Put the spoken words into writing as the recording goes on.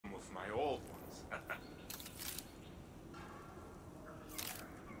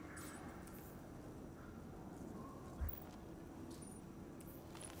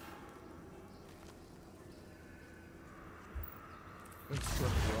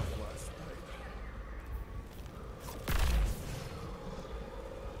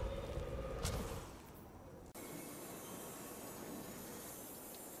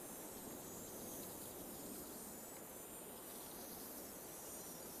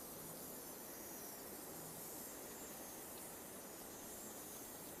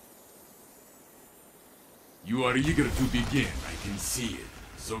You are eager to begin, I can see it.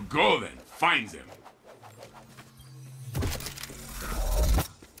 So go then, find them.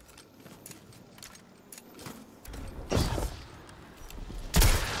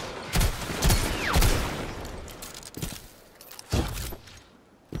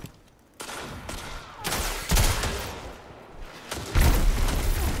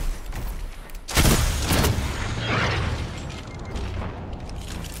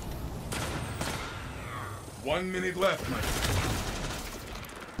 One minute left, my friend.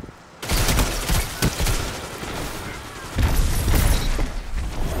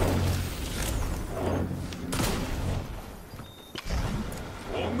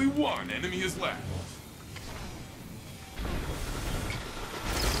 Only one enemy is left.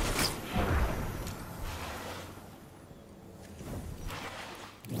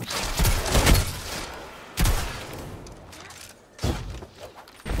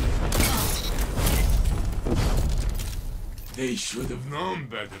 They should have known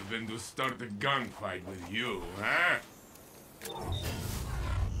better than to start a gunfight with you, huh?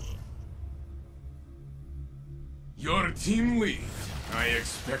 Your team lead. I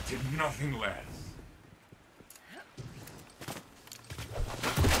expected nothing less.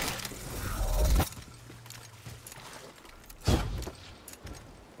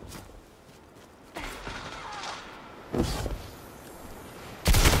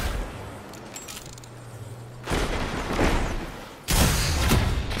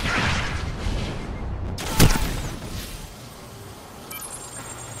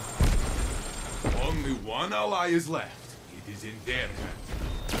 Only one ally is left. It is in their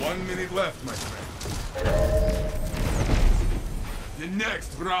hands. 1 minute left, my friend. The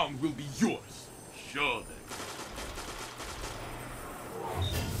next round will be yours. Show them.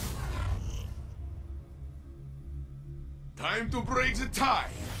 Time to break the tie.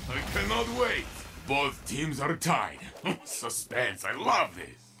 I cannot wait. Both teams are tied. Suspense, I love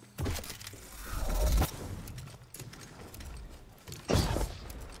this.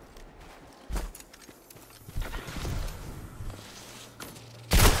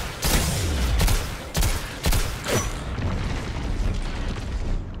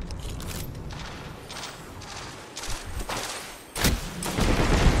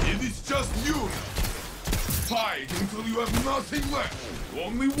 Just you! Fight until you have nothing left!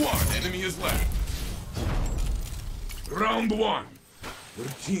 Only one enemy is left. Round one. Your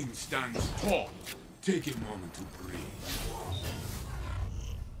team stands tall. Take a moment to breathe.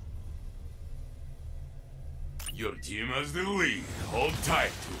 Your team has the lead. Hold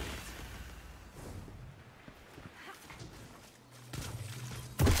tight to it.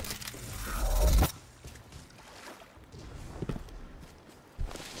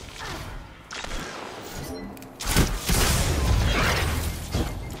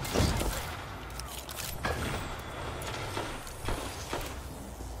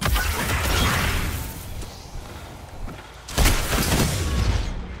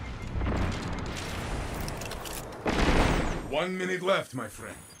 One minute left, my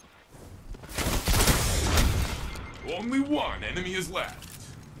friend. Only one enemy is left.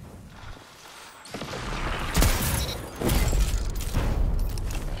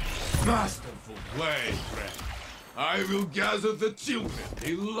 Masterful play, friend. I will gather the children.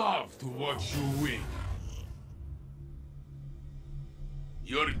 They love to watch you win.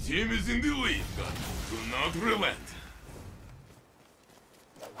 Your team is in the lead, but do not relent.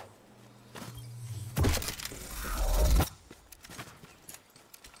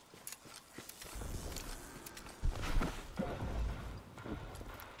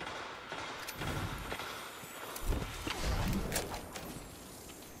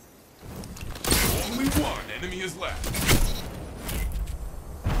 Enemy is left.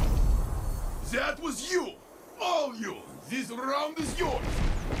 That was you! All you! This round is yours!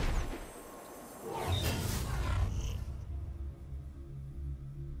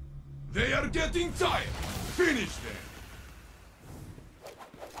 They are getting tired! Finish them!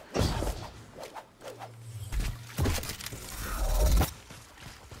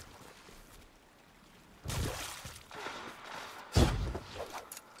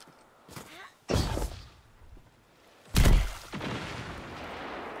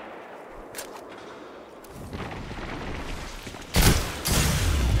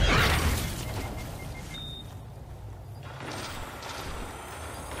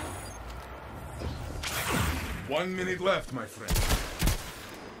 1 minute left, my friend.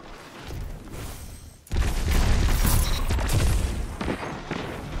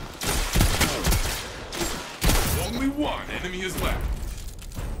 Only one enemy is left.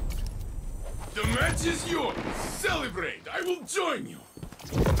 The match is yours. Celebrate. I will join you.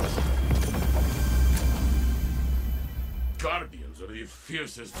 Guardians are the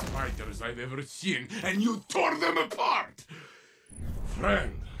fiercest fighters I've ever seen, and you tore them apart!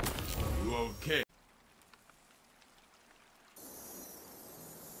 Friend, are you okay?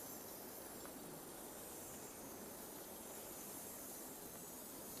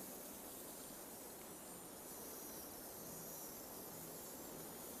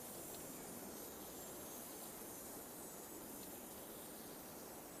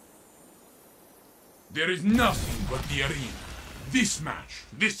 There is nothing but the arena. This match,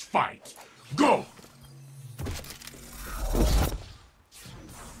 this fight. Go!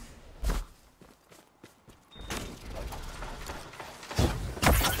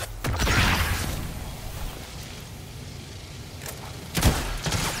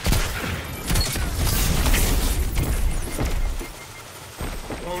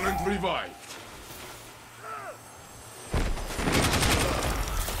 Opponent revived.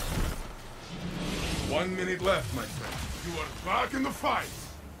 One minute left, my friend. You are back in the fight.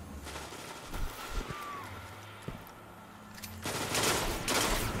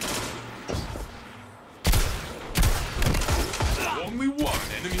 Only one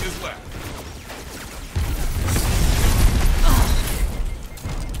enemy is left.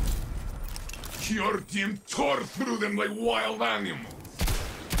 Your team tore through them like wild animals.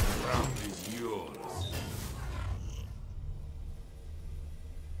 The round is yours.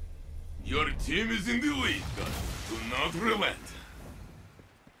 Your team is in the lead, but do not relent.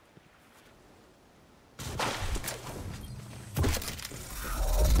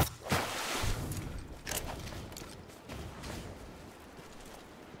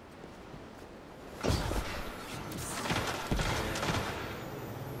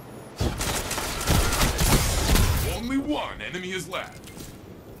 Only one enemy is left.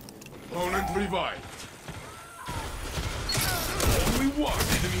 Opponent revived. Only one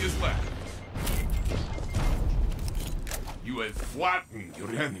enemy is left. You have flattened your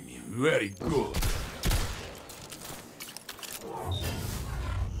enemy. Very good.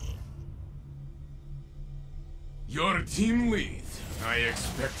 Your team leads. I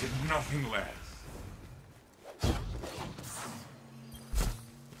expected nothing less.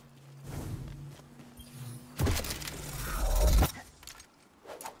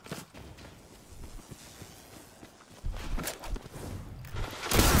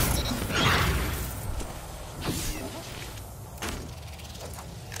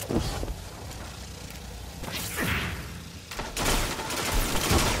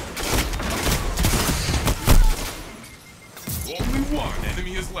 Only one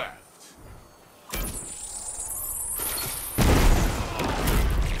enemy is left.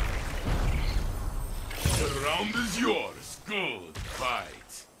 The round is yours. Good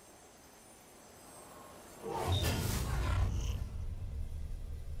fight.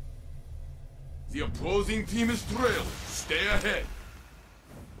 The opposing team is trailed. Stay ahead.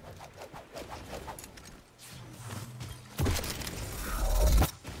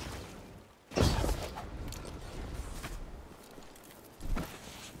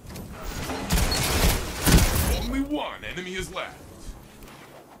 One enemy is left.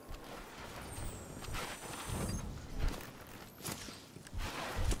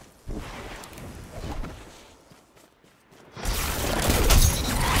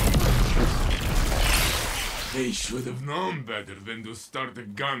 They should have known better than to start a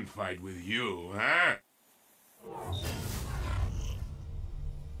gunfight with you, huh?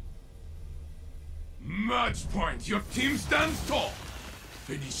 Match point! Your team stands tall!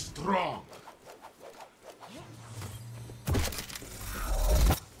 Finish strong!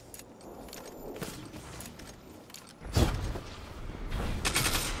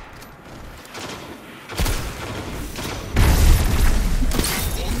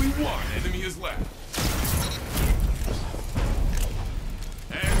 One enemy is left.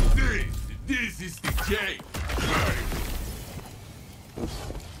 And this is the game.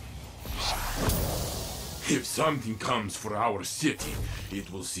 If something comes for our city,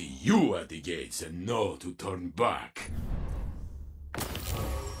 it will see you at the gates and know to turn back.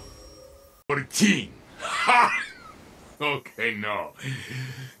 14. Ha! Okay, no.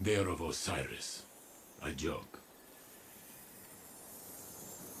 They are of Osiris. A joke.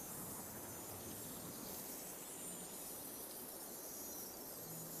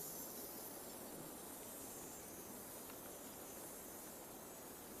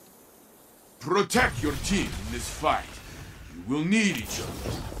 Protect your team in this fight. You will need each other.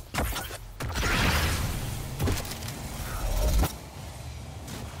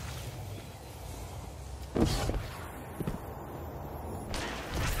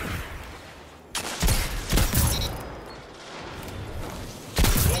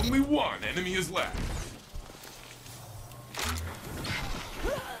 Only one enemy is left.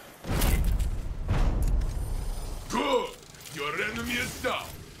 Good! Your enemy is down.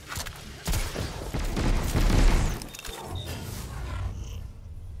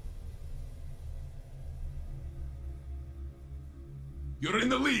 You're in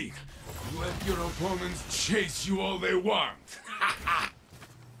the lead. Let your opponents chase you all they want.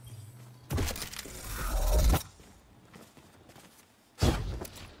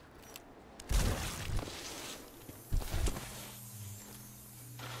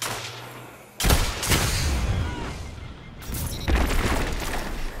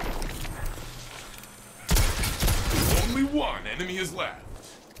 Only one enemy is left.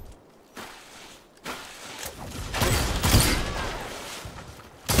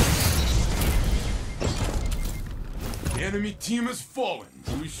 The enemy team has fallen.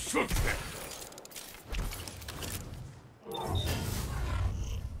 We shook them.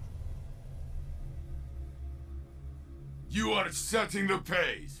 You are setting the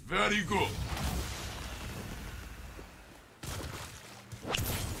pace. Very good.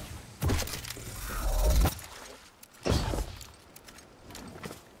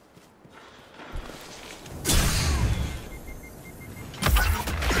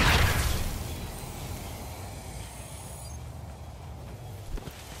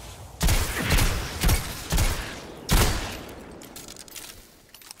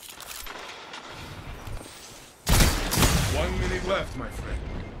 Left, my friend.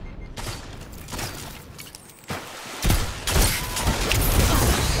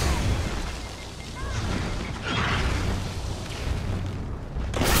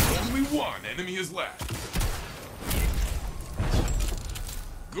 Only one enemy is left.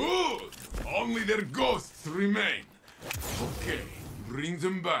 Good! Only their ghosts remain. Okay, bring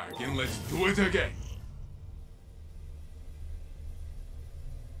them back and let's do it again.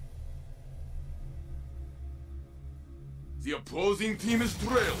 The opposing team is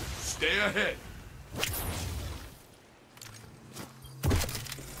trailed. Stay ahead.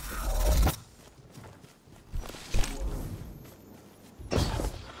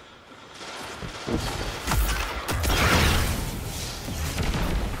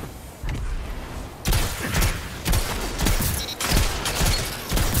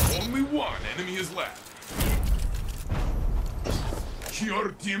 Only one enemy is left.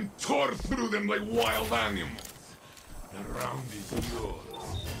 Your team tore through them like wild animals. The round is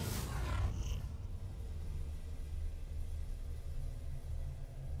yours.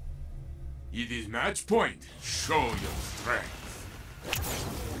 It is match point. Show your strength.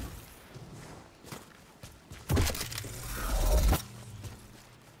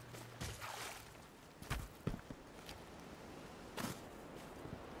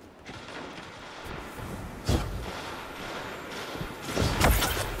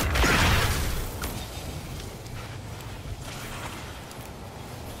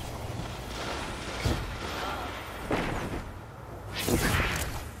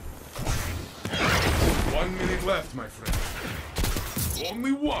 Left, my friend.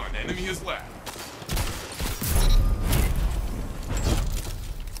 Only one enemy is left.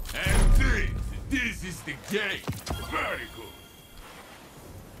 And this is the game. Very good.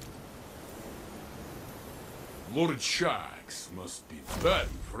 Lord Shax must be very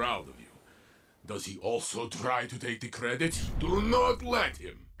proud of you. Does he also try to take the credit? Do not let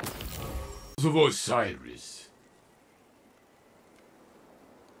him. Of Osiris.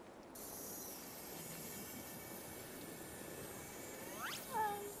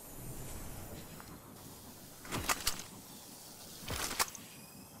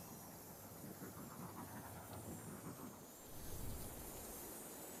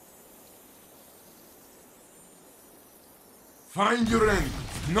 Find your enemy.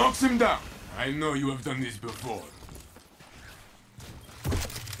 Knocks him down. I know you have done this before.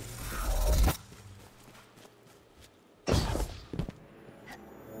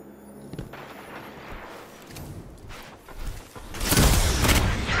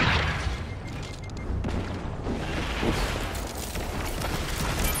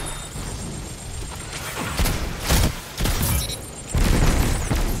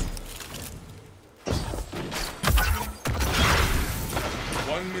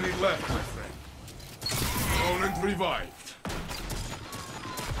 Left, my friend. Opponent revived.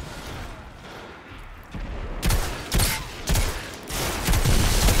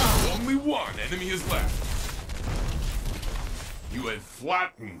 Only one enemy is left. You have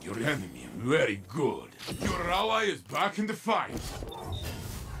flattened your enemy. Very good. Your ally is back in the fight.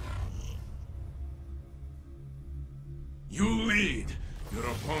 You lead. Your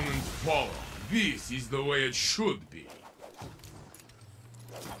opponents follow. This is the way it should be.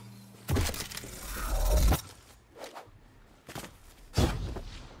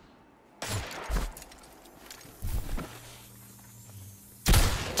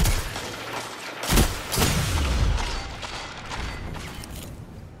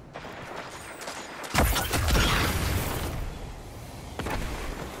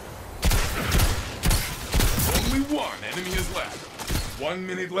 Enemy is left. 1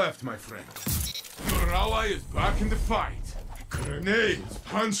 minute left, my friend. Your ally is back in the fight. Grenades,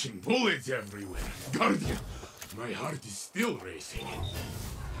 punching, bullets everywhere. Guardian, my heart is still racing.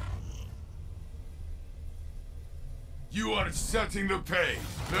 You are setting the pace.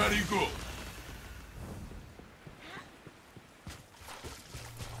 Very good.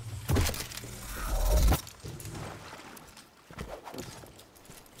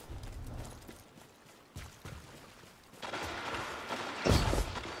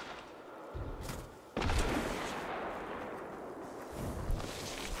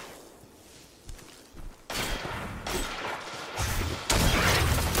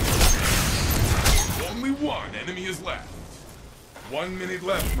 One enemy is left. 1 minute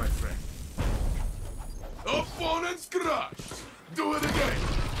left, my friend. Opponent's crushed. Do it again.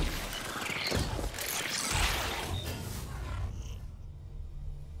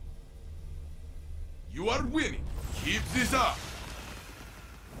 You are winning. Keep this up.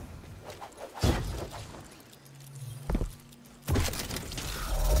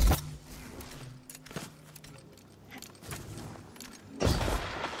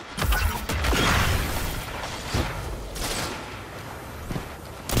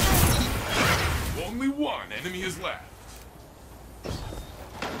 Only one enemy is left.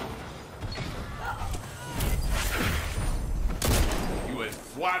 You have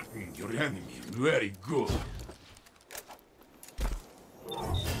flattened your enemy. Very good.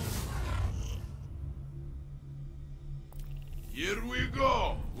 Here we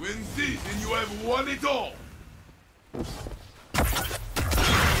go. Win this and you have won it all.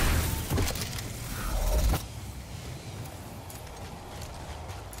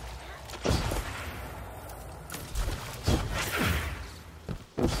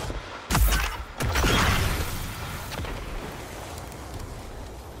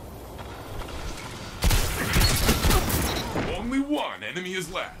 Only one enemy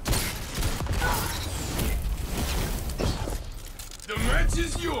is left. The match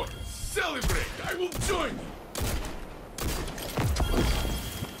is yours. Celebrate. I will join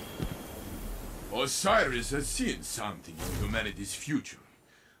you. Osiris has seen something in humanity's future.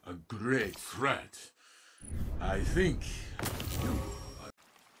 A great threat. I think you...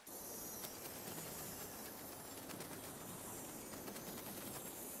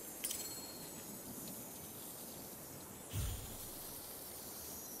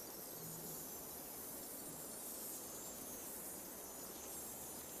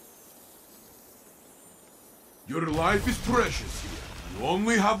 Your life is precious here. You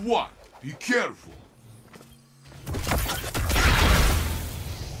only have one. Be careful.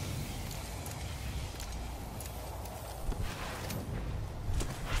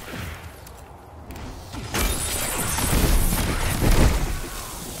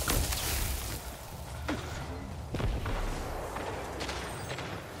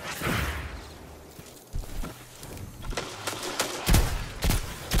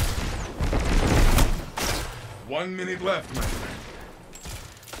 One minute left, my friend.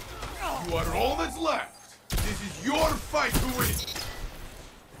 You are all that's left. This is your fight to win.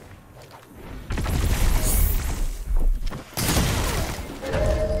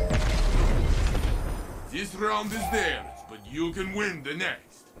 This round is theirs, but you can win the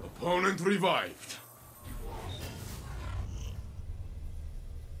next. Opponent revived.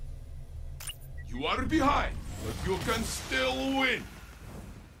 You are behind, but you can still win.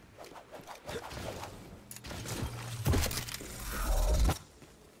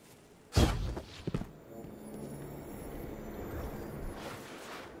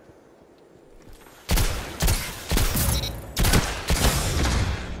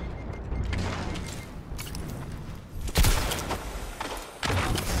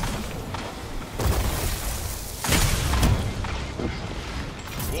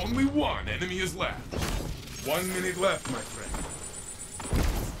 Only one enemy is left. 1 minute left, my friend.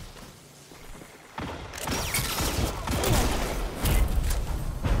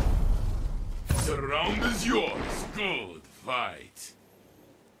 The round is yours. Good fight.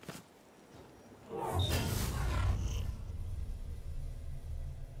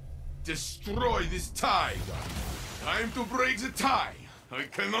 destroy this tie. Time to break the tie. I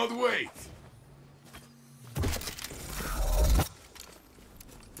cannot wait.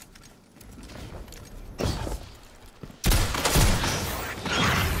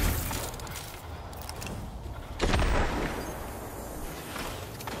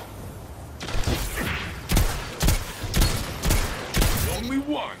 Only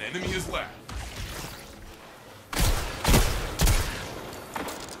one enemy is left.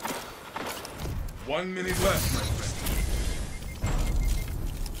 One minute left, my friend.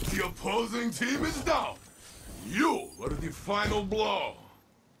 The opposing team is down. You are the final blow.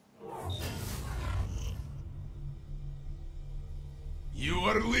 You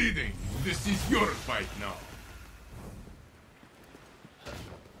are leading. This is your fight now.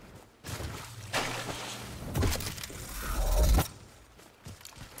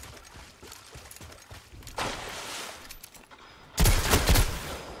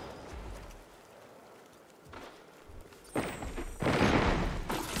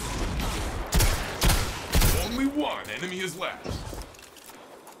 Only one enemy is left.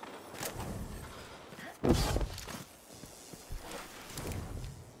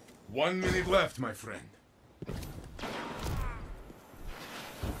 One minute left, my friend.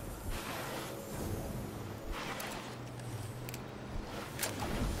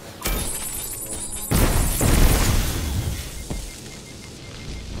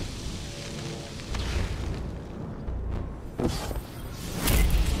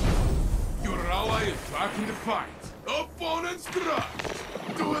 Your ally is back in the fight. Opponent's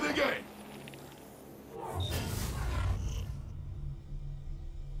crushed. Do it again.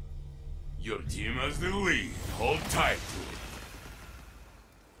 Your team has the lead. Hold tight to it.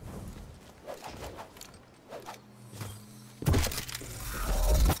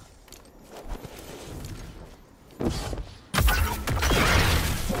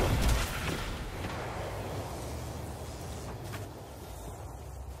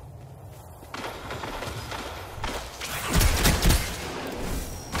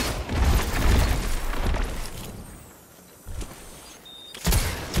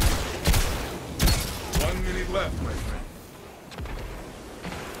 Left, my friend.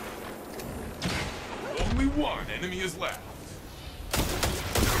 Only one enemy is left.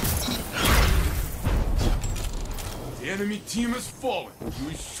 The enemy team has fallen.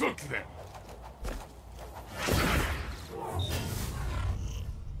 You shook them.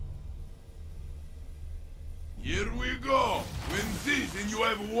 Here we go. Win this and you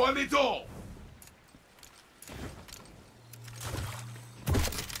have won it all.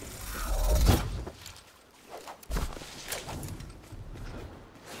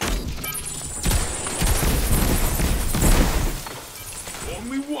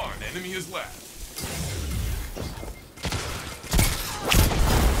 Only one enemy is left.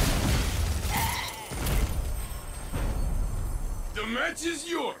 The match is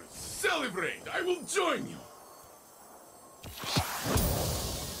yours. Celebrate. I will join you.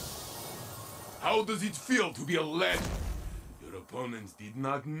 How does it feel to be a legend? Your opponents did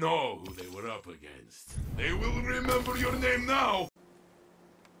not know who they were up against. They will remember your name now.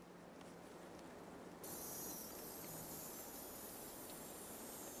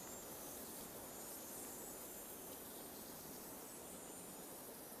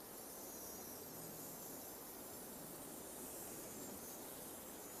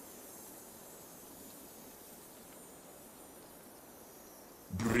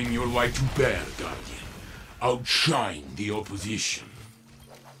 Bring your light to bear, Guardian. Outshine the opposition.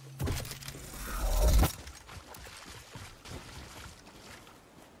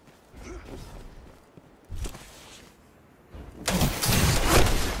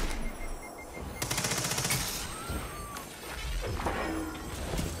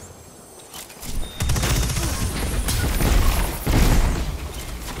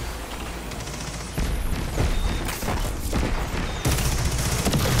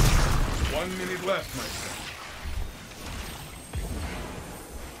 One minute left, my friend.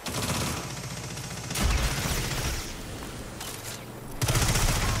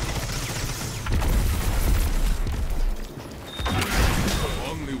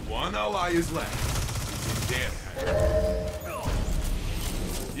 Only one ally is left. It's in their hands.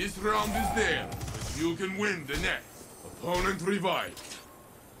 This round is there, but you can win the next. Opponent revived.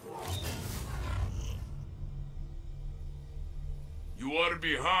 You are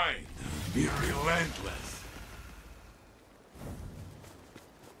behind. Be relentless.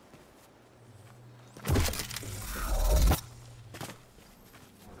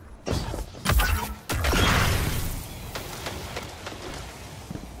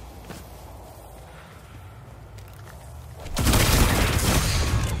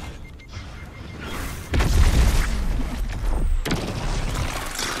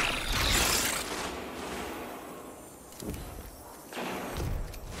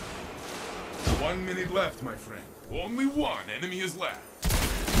 1 minute left, my friend. Only one enemy is left.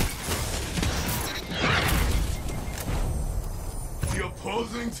 The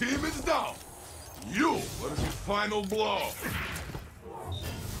opposing team is down. You were the final blow.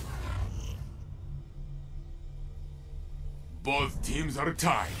 Both teams are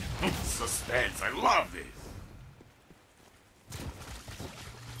tied. Suspense, I love this.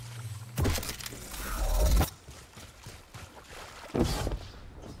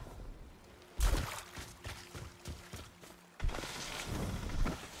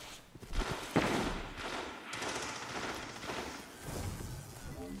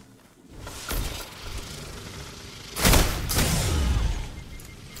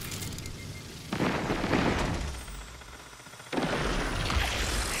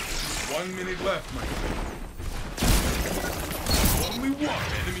 One minute left, my friend. Only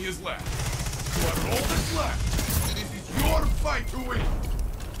one enemy is left. You are all that's left. This is your fight to win.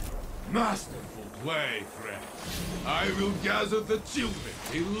 Masterful play, friend. I will gather the children.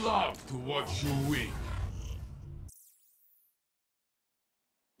 They love to watch you win.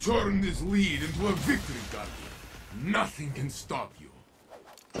 Turn this lead into a victory, Guardian. Nothing can stop you.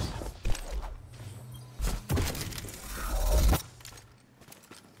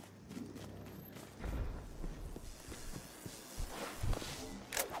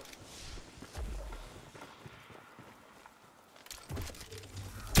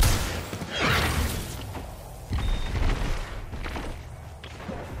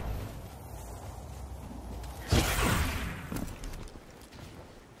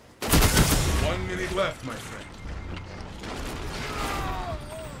 Left, my friend.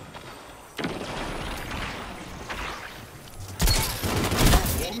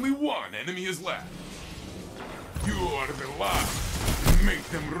 Only one enemy is left. You are the last. Make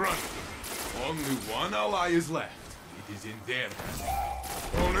them run. Only one ally is left. It is in their hands.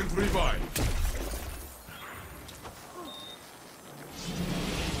 Opponent revived.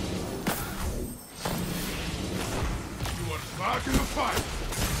 You are back in the fight.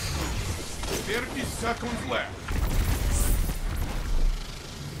 30 seconds left.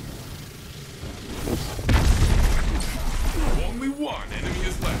 Only one enemy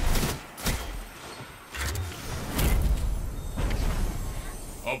is left.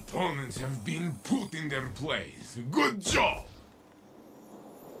 Opponents have been put in their place. Good job!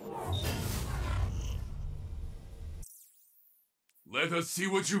 Let us see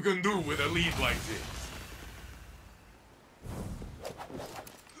what you can do with a lead like this.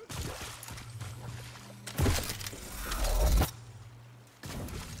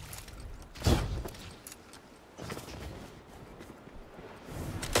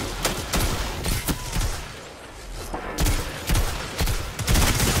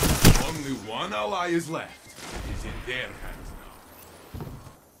 One ally is left. It is in their hands now.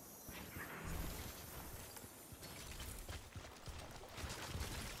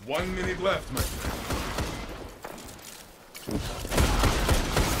 1 minute left, my friend.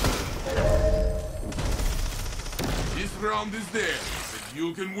 This round is theirs, but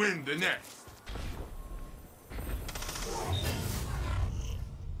you can win the next.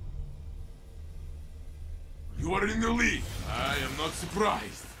 You are in the lead. I am not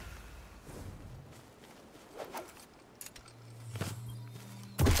surprised.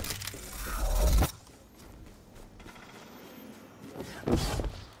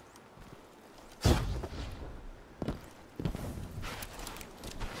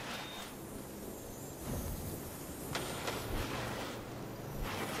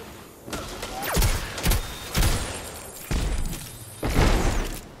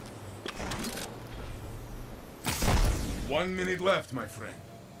 One minute left, my friend.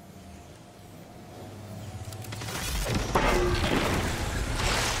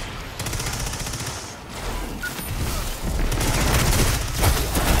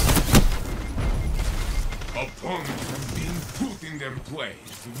 Opponents have been put in their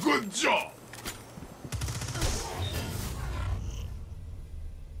place. Good job!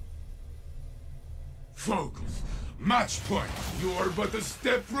 Focus. Match point. You are but a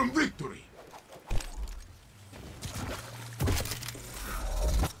step from victory.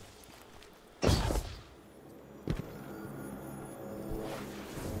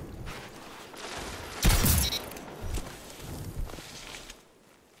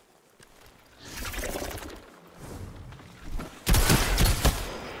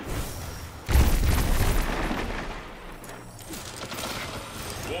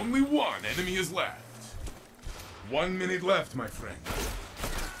 Only one enemy is left. 1 minute left, my friend.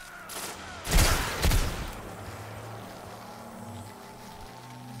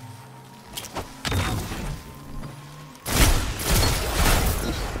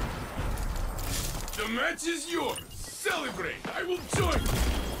 The match is yours! Celebrate! I will join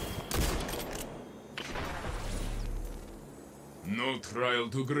you! No trial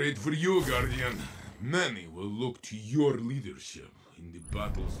too great for you, Guardian. Many will look to your leadership in the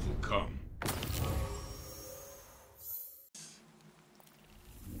battles to come.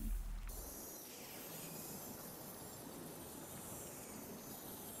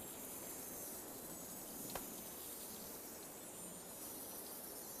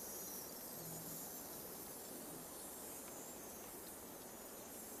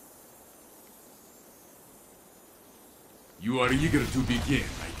 You are eager to begin,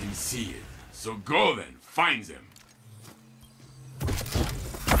 I can see it. So go then, find them.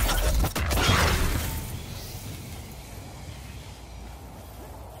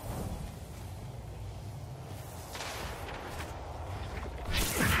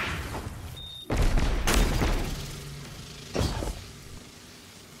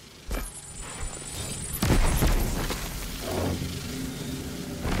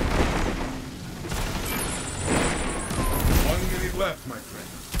 Left, my friend.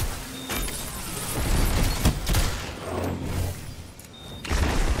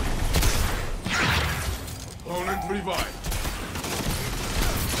 Opponent revived.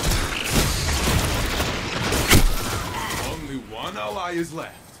 Only one ally is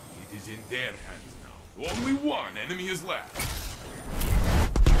left. It is in their hands now. Only one enemy is left.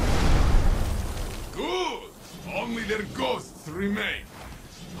 Good! Only their ghosts remain.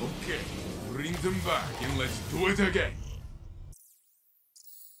 Okay, bring them back and let's do it again.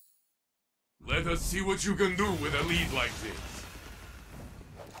 Let us see what you can do with a lead like this.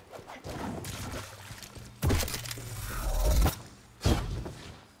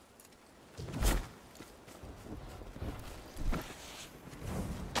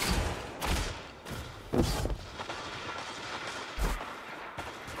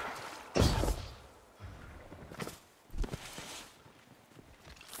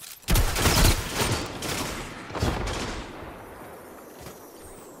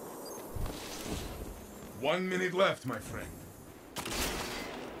 One minute left, my friend.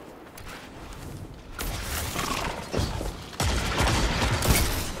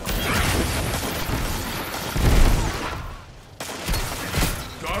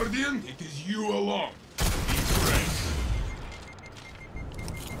 Guardian, it is you alone. Be brave.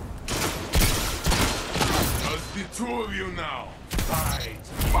 Just the two of you now. Fight!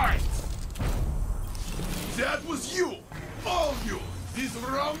 Fight! That was you! All you! This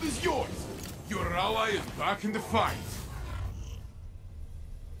round is yours! Your ally is back in the fight.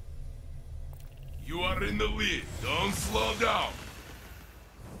 You are in the lead. Don't slow down.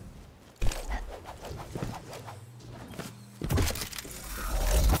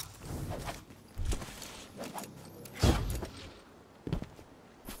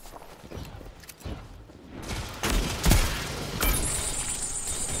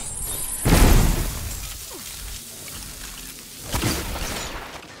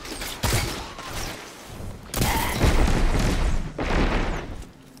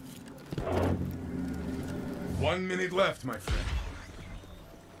 One minute left, my friend.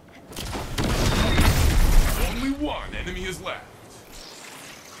 Only one enemy is left.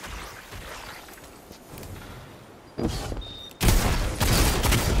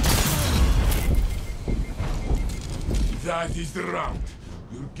 That is the round.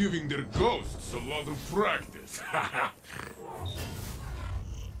 You're giving their ghosts a lot of practice.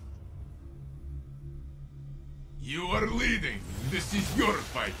 You are leading. This is your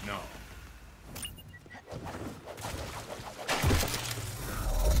fight now.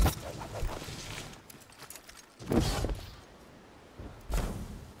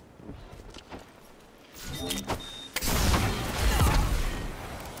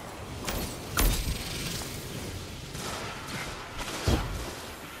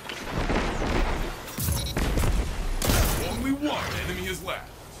 Only one enemy is left.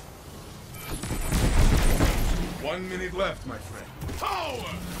 1 minute left, my friend.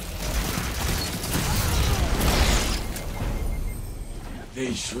 Power!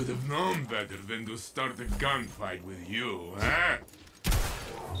 They should have known better than to start a gunfight with you, huh?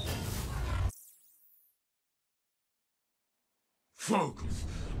 Focus!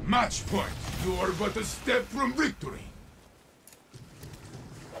 Match point! You are but a step from victory!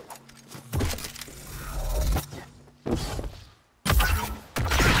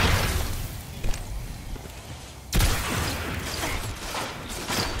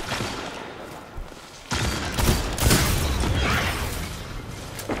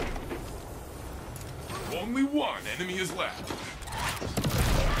 Only one enemy is left.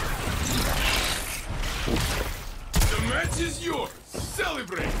 The match is yours.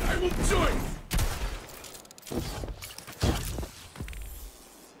 Celebrate. I will join you.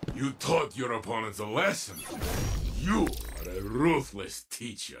 You taught your opponents a lesson. You are a ruthless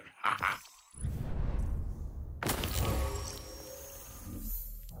teacher.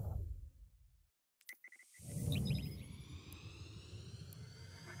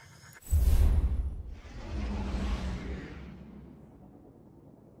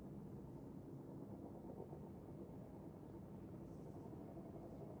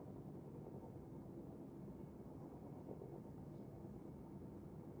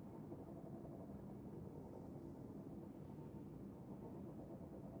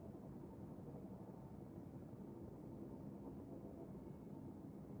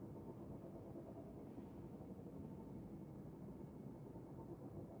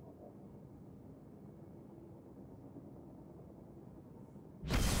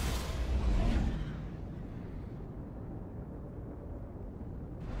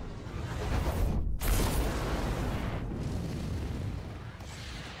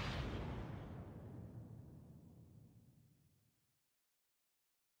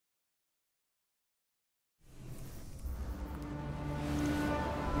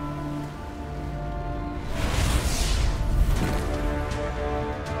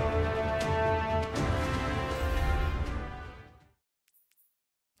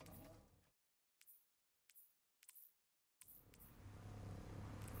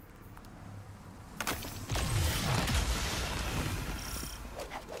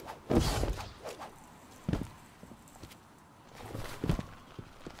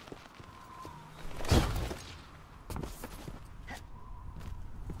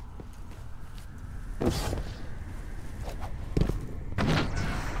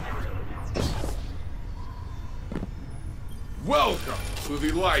 Welcome to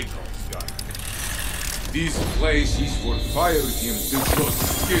the Lighthouse, guy. This place is for fire teams to show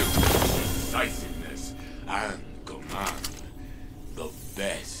skill, decisiveness, and command. The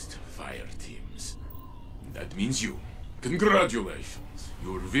best fire teams. That means you. Congratulations.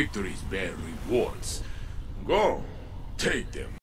 Your victories bear rewards. Go, take them.